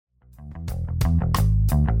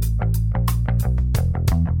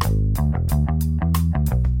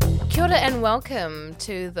and welcome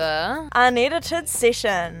to the Unedited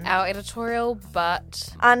Session. our editorial, but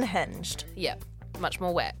Unhinged. yeah, much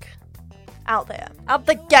more whack. Out there. Out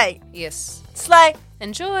the gate. Yes. Slay.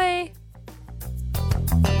 Enjoy.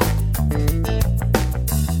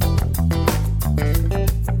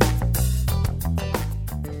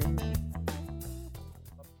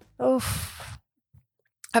 Oof.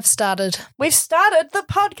 I've started. We've started the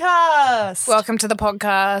podcast. Welcome to the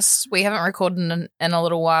podcast. We haven't recorded in a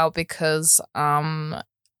little while because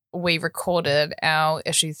we recorded our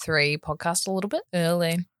issue 3 podcast a little bit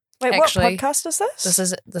early. Wait, actually, what podcast is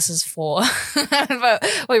this? This is 4.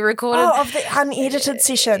 But we recorded of the unedited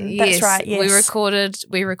session. That's right, yes. We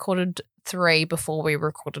recorded 3 before we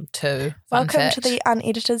recorded 2. Welcome to the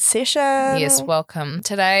unedited session. Yes, welcome.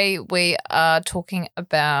 Today we are talking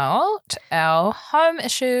about our home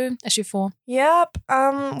issue 4. Yep.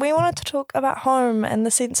 We wanted to talk about home and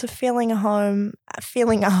the sense of feeling at home,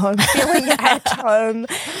 feeling at home,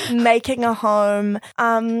 making a home.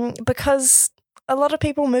 Because a lot of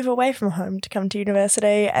people move away from home to come to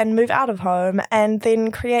university and move out of home and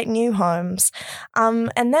then create new homes.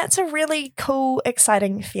 And that's a really cool,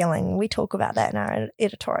 exciting feeling. We talk about that in our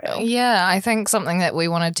editorial. Yeah, I think something that we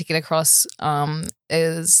wanted to get across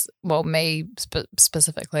is, well, me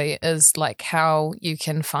specifically, is like how you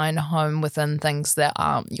can find a home within things that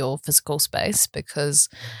aren't your physical space, because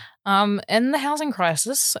in the housing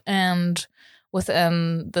crisis and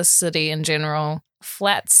within the city in general,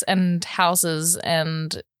 flats and houses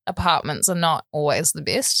and apartments are not always the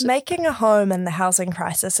best. Making a home in the housing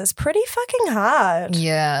crisis is pretty fucking hard.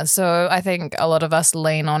 Yeah, so I think a lot of us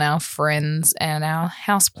lean on our friends and our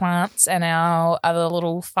houseplants and our other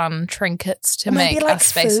little fun trinkets to Maybe make like our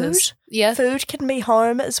spaces. food. Yeah, Food can be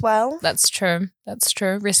home as well. that's true.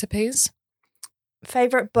 Recipes.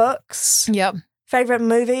 Favorite books. Yep. Favorite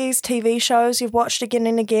movies, TV shows you've watched again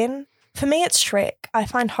and again. For me, it's Shrek. I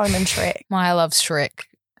find home in Shrek. Maya loves Shrek.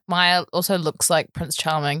 Maya also looks like Prince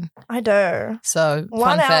Charming. I do. So,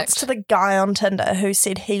 One fun outs fact. to the guy on Tinder who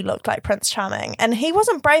said he looked like Prince Charming, and he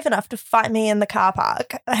wasn't brave enough to fight me in the car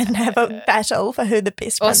park and have a battle for who the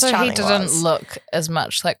best Prince Also, Charming he didn't was. look as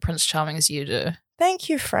much like Prince Charming as you do. Thank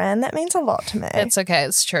you, friend. That means a lot to me. It's okay.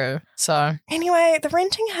 It's true. So, Anyway, the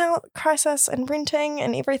renting crisis and renting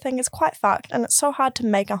and everything is quite fucked, and it's so hard to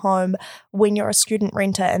make a home when you're a student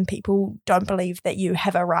renter and people don't believe that you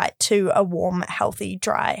have a right to a warm, healthy,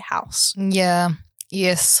 dry house. yeah.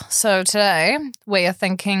 Yes. So today we are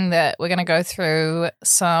thinking that we're going to go through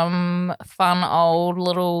some fun old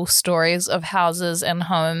little stories of houses and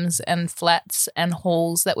homes and flats and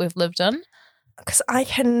halls that we've lived in. Because I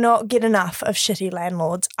cannot get enough of shitty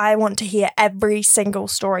landlords. I want to hear every single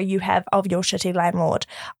story you have of your shitty landlord.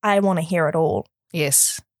 I want to hear it all.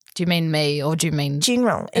 Yes. Do you mean me or do you mean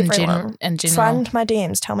General, in everyone. general? Slide into my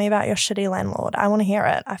DMs. Tell me about your shitty landlord. I want to hear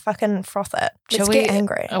it. I fucking froth it. Let's get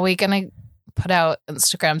angry. Are we going to put our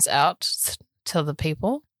Instagrams out to the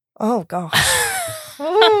people? Oh, gosh.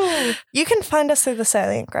 Ooh. You can find us through the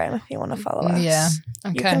Salient Gram if you want to follow us. Yeah.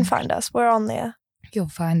 Okay. You can find us. We're on there. You'll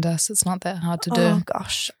find us. It's not that hard to do. Oh,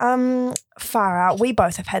 gosh. Far out. We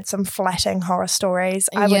both have had some flatting horror stories.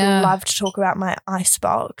 I would love to talk about my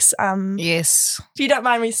icebox. Yes. If you don't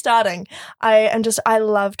mind me starting, I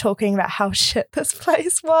love talking about how shit this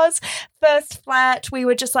place was. First flat, we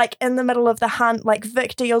were just like in the middle of the hunt, like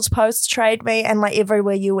Vic Deals Post Trade Me, and like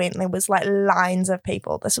everywhere you went, there was like lines of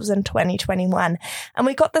people. This was in 2021. And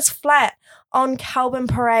we got this flat on Kelburn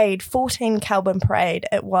Parade, 14 Kelburn Parade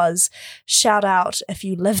it was. Shout out if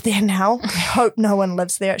you live there now. I hope no one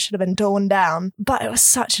lives there. It should have been torn down. But it was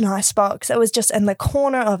such a nice box. It was just in the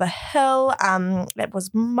corner of a hill. It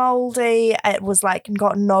was mouldy. It was like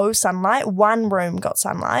got no sunlight. One room got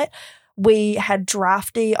sunlight. We had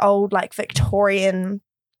drafty old like Victorian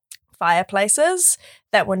fireplaces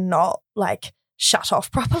that were not like shut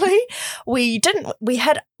off properly. We didn't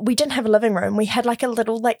have a living room. We had like a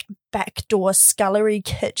little like backdoor scullery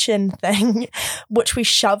kitchen thing, which we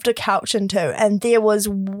shoved a couch into, and there was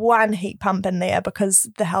one heat pump in there because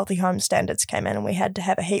the healthy home standards came in and we had to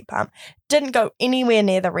have a heat pump. Didn't go anywhere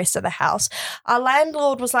near the rest of the house. Our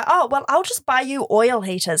landlord was like, oh, well, I'll just buy you oil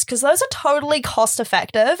heaters because those are totally cost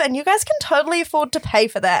effective and you guys can totally afford to pay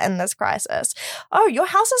for that in this crisis. Oh, your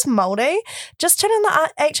house is moldy? Just turn on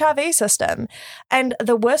the HRV system. And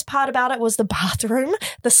the worst part about it was the bathroom.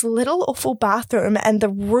 The this little awful bathroom, and the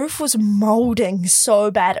roof was molding so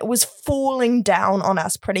bad. It was falling down on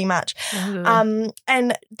us pretty much.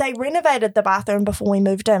 And they renovated the bathroom before we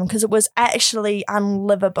moved in because it was actually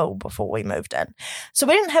unlivable before we moved in. So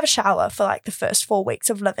we didn't have a shower for like the first 4 weeks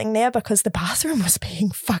of living there because the bathroom was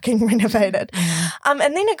being fucking renovated. And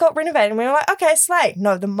then it got renovated and we were like, okay, slay.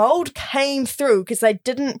 No, the mold came through because they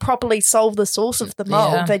didn't properly solve the source of the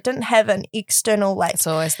mold. Yeah. They didn't have an external like It's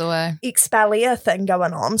always the way. expalia thing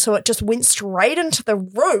going on. So it just went straight into the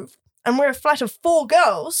roof. And we're a flat of 4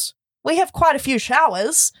 girls. We have quite a few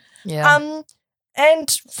showers. Yeah.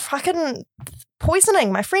 And fucking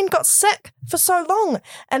poisoning. My friend got sick for so long.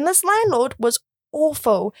 And this landlord was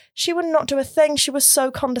awful. She would not do a thing. She was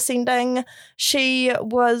so condescending. She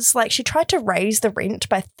was like, she tried to raise the rent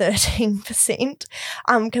by 13%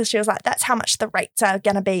 because she was like, that's how much the rates are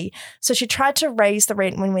going to be. So she tried to raise the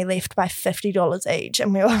rent when we left by $50 each.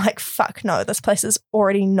 And we were like, fuck no, this place is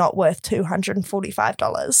already not worth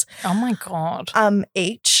 $245 Oh my God.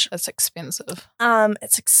 each. That's expensive.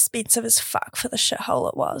 It's expensive as fuck for the shithole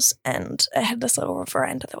it was. And it had this little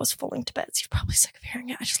veranda that was falling to bits. You're probably sick of hearing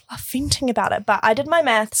it. I just love venting about it. But I did my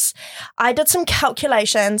maths. I did some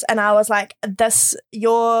calculations and I was like,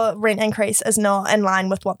 your rent increase is not in line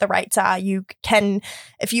with what the rates are. You can,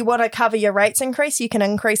 if you want to cover your rates increase, you can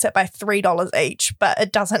increase it by $3 each, but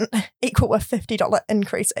it doesn't equal a $50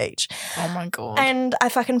 increase each. Oh my God. And I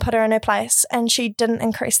fucking put her in her place and she didn't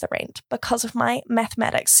increase the rent because of my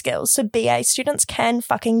mathematics skills. So BA students can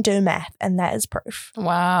fucking do math and that is proof.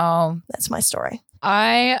 Wow. That's my story.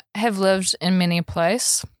 I have lived in many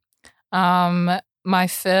places. My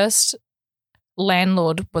first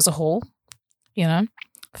landlord was a hall,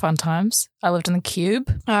 fun times. I lived in the Cube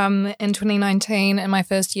in 2019 in my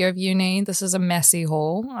first year of uni. This is a Massey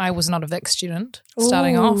hall. I was not a Vic student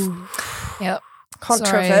starting off. Yep.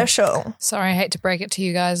 Controversial. Sorry, I hate to break it to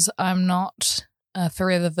you guys. I'm not a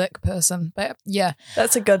forever Vic person, but yeah.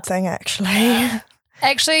 That's a good thing, actually.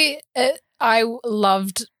 Actually, I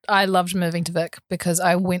loved moving to Vic because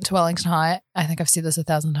I went to Wellington High. I think I've said this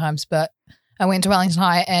 1,000 times, but I went to Wellington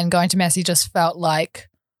High and going to Massey just felt like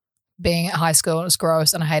being at high school. It was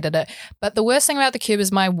gross and I hated it. But the worst thing about the Cube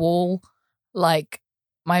is my wall, like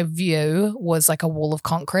my view was like a wall of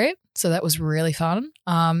concrete. So that was really fun.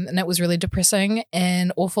 And it was really depressing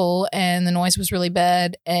and awful and the noise was really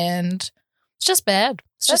bad and it's just bad.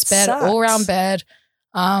 It's just bad. Sucks. All around bad.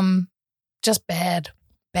 Just bad.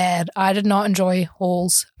 I did not enjoy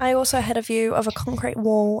halls. I also had a view of a concrete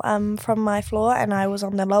wall from my floor and I was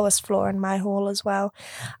on the lowest floor in my hall as well.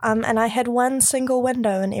 And I had one single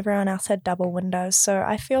window and everyone else had double windows. So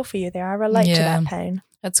I feel for you there. I relate to that pain.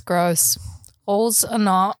 It's gross. Halls are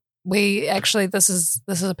not. This is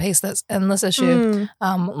a piece that's in this issue.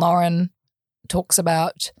 Lauren talks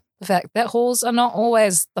about the fact that halls are not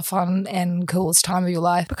always the fun and coolest time of your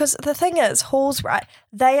life. Because the thing is, halls, right,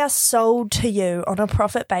 they are sold to you on a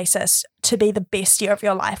profit basis to be the best year of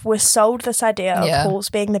your life. We're sold this idea of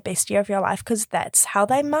halls being the best year of your life because that's how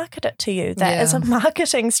they market it to you. That is a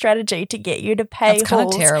marketing strategy to get you to pay That's kind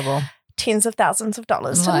halls of terrible. tens of thousands of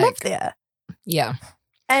dollars to live there. Yeah.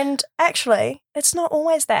 And actually, it's not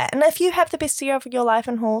always that. And if you have the best year of your life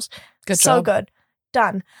in halls, Good so job. good.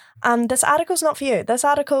 Done. This article's not for you. This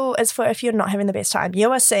article is for if you're not having the best time. You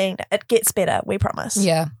are seeing it gets better, we promise.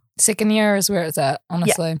 Yeah. Second year is where it's at,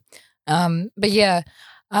 honestly. But yeah,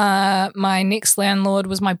 my next landlord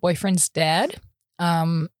was my boyfriend's dad.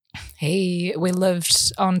 We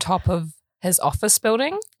lived on top of his office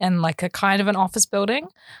building and like a kind of an office building,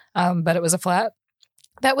 but it was a flat.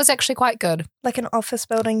 That was actually quite good. Like an office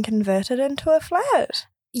building converted into a flat.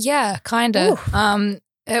 Yeah, kind of.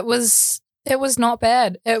 It was not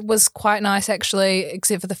bad. It was quite nice actually,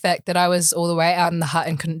 except for the fact that I was all the way out in the hut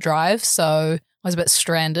and couldn't drive, so I was a bit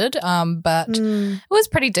stranded. But it was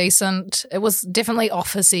pretty decent. It was definitely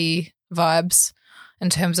office-y vibes in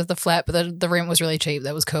terms of the flat, but the rent was really cheap.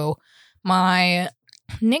 That was cool. My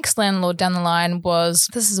next landlord down the line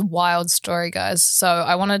this is a wild story, guys. So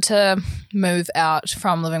I wanted to move out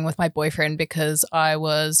from living with my boyfriend because I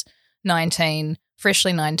was 19,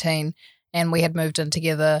 freshly 19, and we had moved in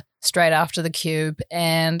together straight after the Cube,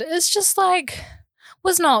 and it's just like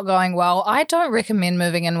was not going well. I don't recommend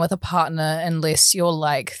moving in with a partner unless you're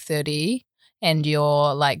like 30 and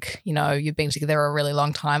you're like, you've been together a really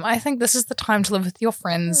long time. I think this is the time to live with your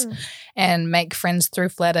friends and make friends through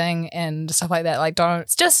flatting and stuff like that. Like,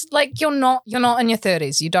 it's just like you're not in your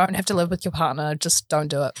 30s. You don't have to live with your partner. Just don't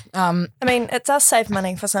do it. I mean, it does save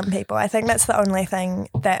money for some people. I think that's the only thing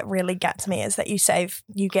that really gets me is that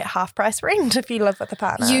you get half price rent if you live with a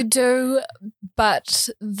partner. You do, but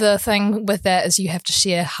the thing with that is you have to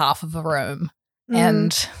share half of a room.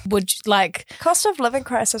 And would like cost of living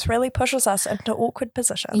crisis really pushes us into awkward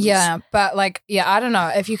positions. Yeah, but like, I don't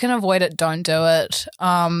know. If you can avoid it, don't do it.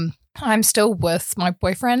 I'm still with my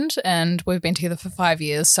boyfriend and we've been together for 5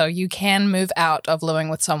 years. So you can move out of living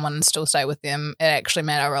with someone and still stay with them. It actually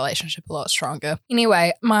made our relationship a lot stronger.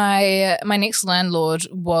 Anyway, my next landlord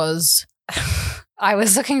was I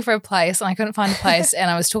was looking for a place and I couldn't find a place and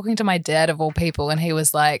I was talking to my dad of all people and he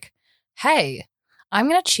was like, hey, I'm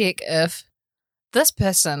going to check if this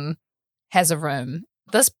person has a room.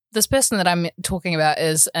 This person that I'm talking about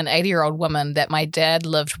is an 80-year-old woman that my dad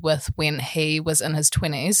lived with when he was in his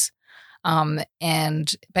 20s.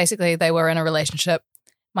 And basically they were in a relationship.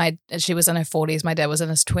 She was in her 40s. My dad was in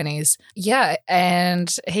his 20s. Yeah.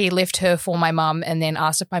 And he left her for my mum and then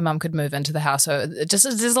asked if my mum could move into the house. So there's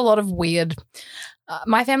a lot of weird.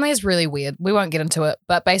 My family is really weird. We won't get into it.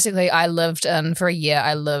 But basically for a year,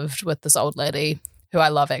 I lived with this old lady who I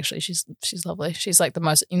love, actually. She's lovely. She's like the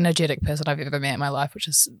most energetic person I've ever met in my life, which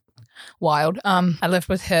is wild. I lived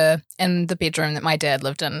with her in the bedroom that my dad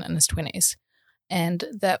lived in his 20s. And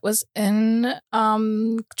that was in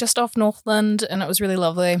just off Northland, and it was really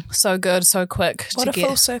lovely. So good, so quick. What a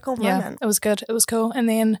full circle moment. Yeah, it was good. It was cool. And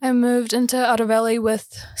then I moved into Outer Valley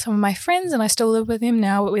with some of my friends, and I still live with them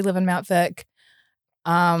now, but we live in Mount Vic.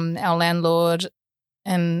 Our landlord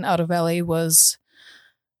in Outer Valley was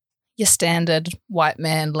your standard white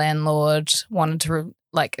man landlord, wanted to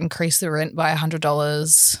increase the rent by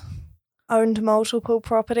 $100. Owned multiple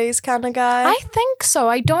properties kind of guy. I think so.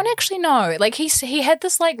 I don't actually know. Like he had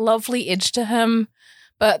this lovely edge to him,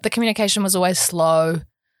 but the communication was always slow,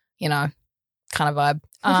 kind of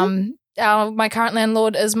vibe. My current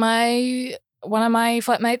landlord is one of my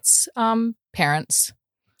flatmates' parents.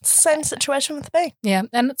 Same situation with me. Yeah,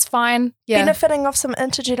 and it's fine. Yeah. Benefiting off some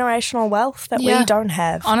intergenerational wealth that we don't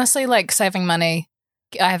have. Honestly, saving money.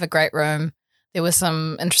 I have a great room. There was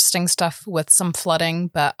some interesting stuff with some flooding,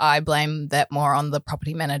 but I blame that more on the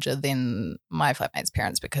property manager than my flatmate's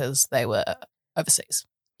parents because they were overseas.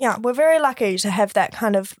 Yeah, we're very lucky to have that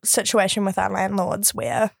kind of situation with our landlords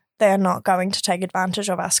where they're not going to take advantage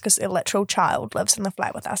of us because their literal child lives in the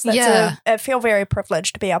flat with us. I feel very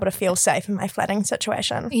privileged to be able to feel safe in my flatting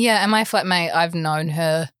situation. Yeah, and my flatmate, I've known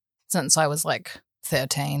her since I was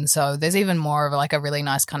 13, so there's even more of a really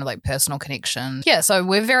nice kind of personal connection. Yeah, so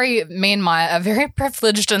me and Maya are very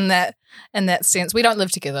privileged in that sense. We don't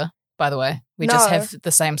live together, by the way. We just have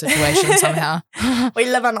the same situation somehow. We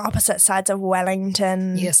live on opposite sides of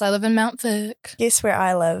Wellington. Yes, I live in Mount Vic. Guess where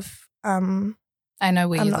I live. I know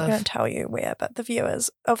where you live. I'm not going to tell you where, but the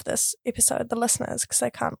viewers of this episode, the listeners, because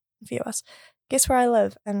they can't view us, guess where I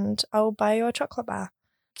live, and I'll buy you a chocolate bar.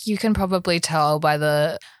 You can probably tell by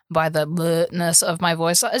the blurtness of my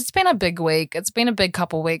voice. It's been a big week. It's been a big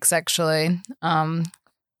couple weeks, actually,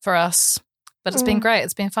 for us. But it's been great.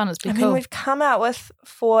 It's been fun. It's been cool. We've come out with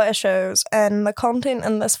 4 issues, and the content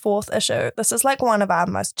in this 4th issue, this is one of our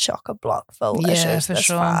most chock-a-block full issues for this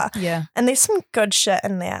sure. far. Yeah. And there's some good shit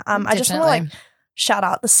in there. I just want to shout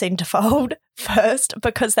out the centerfold first,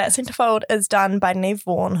 because that centerfold is done by Neve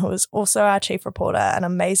Vaughan, who is also our chief reporter, an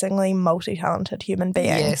amazingly multi-talented human being.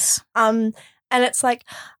 Yes. And it's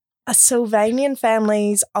a Sylvanian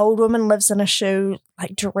family's old woman lives in a shoe,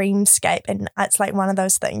 dreamscape, and it's one of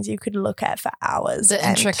those things you could look at for hours. The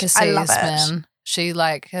intricacies, I love it. Man. She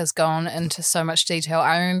has gone into so much detail.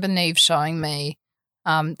 I remember Neve showing me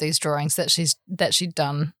these drawings that she'd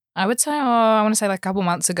done. I would say, I want to say a couple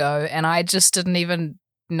months ago, and I just didn't even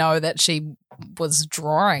know that she was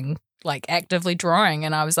drawing, actively drawing,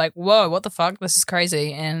 and I was like, whoa, what the fuck? This is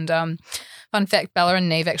crazy. And fun fact, Bella and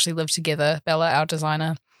Neve actually live together, Bella, our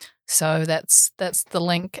designer. So that's the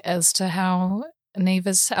link as to how Neve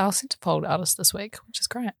is our centerfold artist this week, which is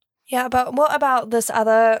great. Yeah, but what about this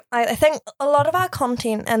other... I think a lot of our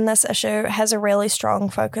content in this issue has a really strong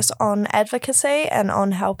focus on advocacy and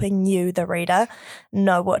on helping you, the reader,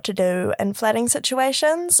 know what to do in flatting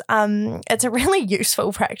situations. It's a really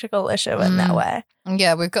useful, practical issue in that way.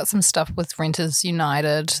 Yeah, we've got some stuff with Renters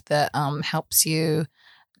United that helps you,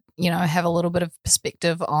 have a little bit of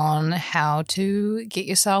perspective on how to get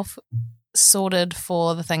yourself sorted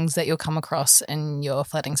for the things that you'll come across in your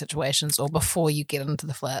flatting situations or before you get into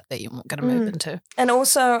the flat that you're going to move into. And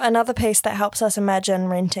also another piece that helps us imagine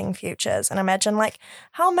renting futures and imagine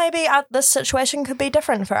how maybe this situation could be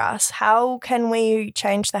different for us. How can we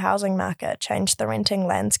change the housing market, change the renting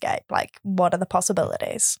landscape? What are the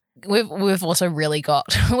possibilities? We've also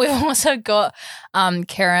got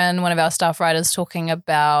Karen, one of our staff writers, talking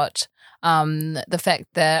about The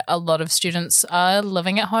fact that a lot of students are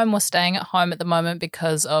living at home or staying at home at the moment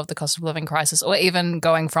because of the cost of living crisis, or even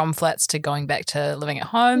going from flats to going back to living at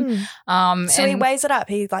home. So he weighs it up.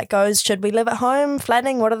 He like goes, should we live at home,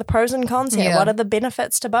 flattening? What are the pros and cons here? Yeah. What are the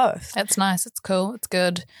benefits to both? It's nice. It's cool. It's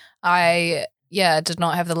good. I did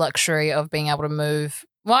not have the luxury of being able to move.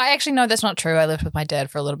 Well, actually, no, that's not true. I lived with my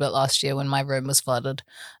dad for a little bit last year when my room was flooded.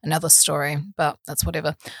 Another story, but that's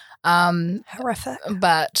whatever. Horrific.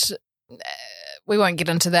 But we won't get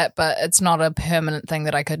into that, but it's not a permanent thing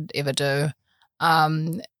that I could ever do.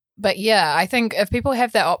 But yeah, I think if people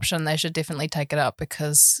have that option, they should definitely take it up,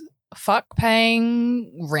 because fuck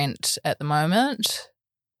paying rent at the moment.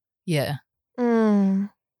 Yeah.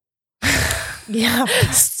 Yeah.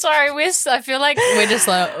 Sorry, I feel like we're just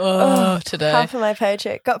like, today. Half of my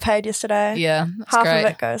paycheck got paid yesterday. Yeah, that's Half great.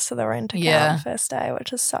 of it goes to the rent account the first day,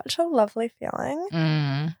 which is such a lovely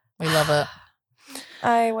feeling. We love it.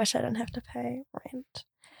 I wish I didn't have to pay rent.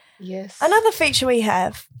 Yes. Another feature we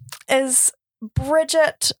have is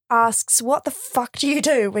Bridget asks, what the fuck do you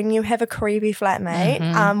do when you have a creepy flatmate?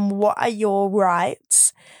 What are your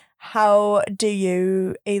rights? How do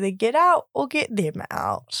you either get out or get them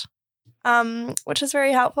out? Which is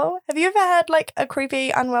very helpful. Have you ever had like a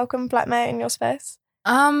creepy, unwelcome flatmate in your space?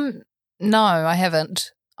 No, I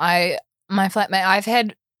haven't. My flatmate, I've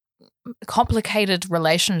had complicated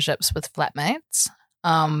relationships with flatmates.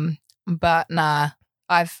 But nah,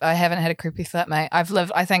 I haven't had a creepy flatmate.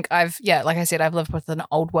 Like I said, I've lived with an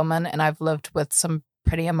old woman and I've lived with some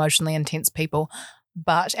pretty emotionally intense people,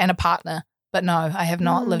 and a partner. But no, I have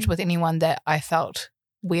not lived with anyone that I felt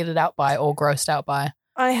weirded out by or grossed out by.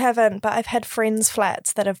 I haven't, but I've had friends'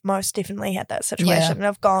 flats that have most definitely had that situation, and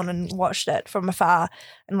I've gone and watched it from afar,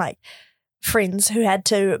 and like friends who had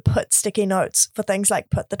to put sticky notes for things like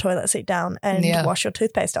put the toilet seat down and wash your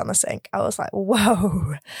toothpaste down the sink. I was like,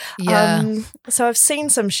 whoa. Yeah. So I've seen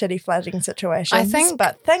some shitty flatting situations,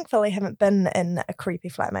 but thankfully haven't been in a creepy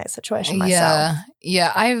flatmate situation myself.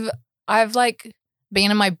 Yeah. I've like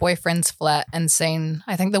been in my boyfriend's flat and seen,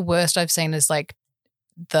 I think the worst I've seen is like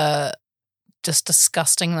the just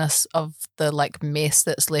disgustingness of the like mess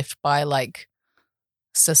that's left by like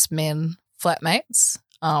cis men flatmates,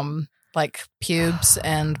 like pubes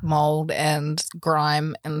and mold and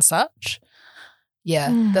grime and such.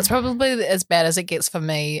 Yeah, that's probably as bad as it gets for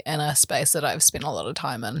me in a space that I've spent a lot of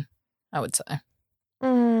time in, I would say.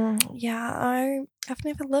 Yeah, I've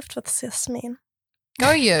never lived with cis men.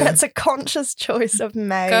 Go you. That's a conscious choice of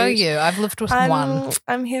me. Go you. I've lived with one.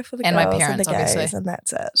 I'm here for the and girls my parents, and the gays, obviously. and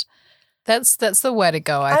that's it. That's the way to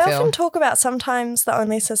go, I feel. I often talk about sometimes the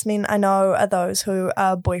only cis men I know are those who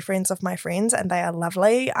are boyfriends of my friends, and they are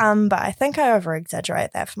lovely. But I think I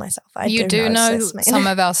over-exaggerate that for myself. You do know some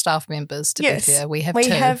of our staff members, to be fair. We have two. We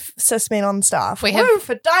have cis men on staff. Woo,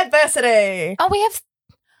 for diversity. Oh, we have...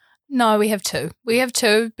 No, we have two. We have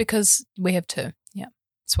two because we have two. Yeah.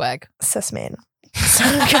 Swag. Cis men. So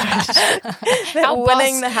good. They're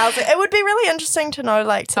winning the housing. It would be really interesting to know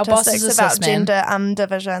like statistics about gender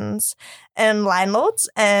divisions in landlords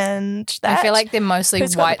and that. I feel like they're mostly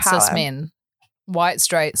white cis men. White,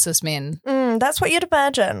 straight cis men. That's what you'd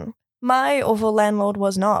imagine. My awful landlord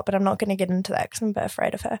was not, but I'm not going to get into that because I'm a bit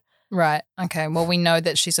afraid of her. Right. Okay. Well, we know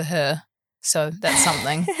that she's a her, so that's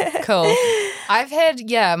something. Cool. I've had,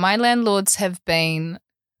 my landlords have been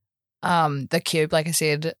the Cube, like I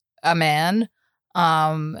said, a man,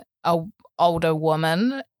 a older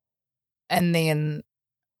woman, and then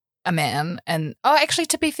a man. And actually,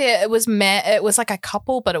 to be fair, it was like a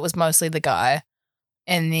couple, but it was mostly the guy,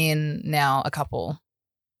 and then now a couple.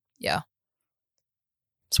 Yeah,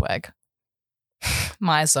 swag.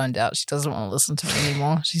 Maya's zoned out. She doesn't want to listen to me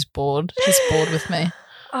anymore. She's bored. She's bored with me.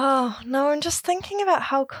 Oh no, I'm just thinking about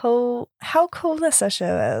how cool this issue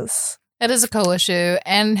is. It is a cool issue,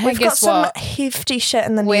 and we've got some hefty shit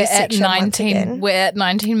in the news section. We're at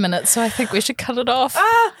 19 minutes, so I think we should cut it off.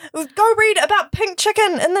 Go read about pink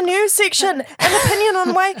chicken in the news section. An opinion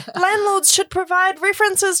on why landlords should provide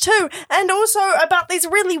references to, and also about these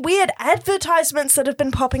really weird advertisements that have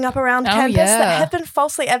been popping up around campus that have been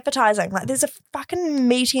falsely advertising. Like, there's a fucking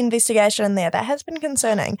meaty investigation in there that has been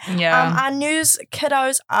concerning. Yeah, our news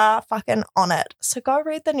kiddos are fucking on it. So go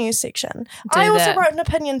read the news section. I also wrote an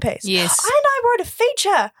opinion piece. Yes. And I wrote a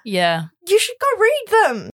feature. Yeah. You should go read them.